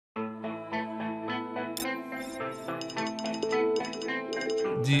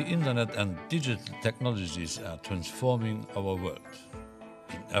The internet and digital technologies are transforming our world.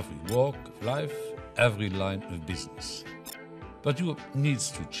 In every walk of life, every line of business. But Europe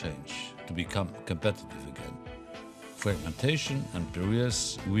needs to change to become competitive again. Fragmentation and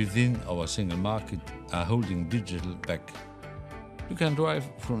barriers within our single market are holding digital back. You can drive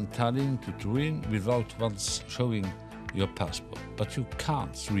from Tallinn to Turin without once showing your passport, but you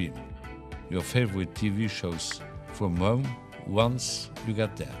can't stream your favorite TV shows from home once you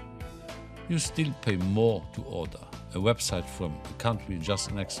get there. You still pay more to order a website from a country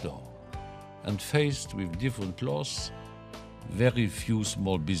just next door. And faced with different laws, very few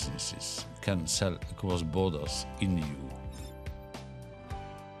small businesses can sell across borders in the EU.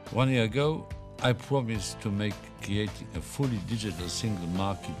 1 year ago, I promised to make creating a fully digital single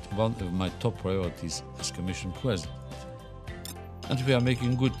market one of my top priorities as Commission President. And we are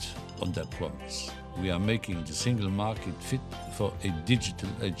making good on that promise. We are making the single market fit for a digital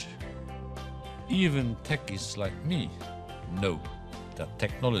age. Even techies like me know that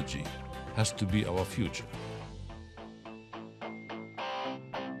technology has to be our future.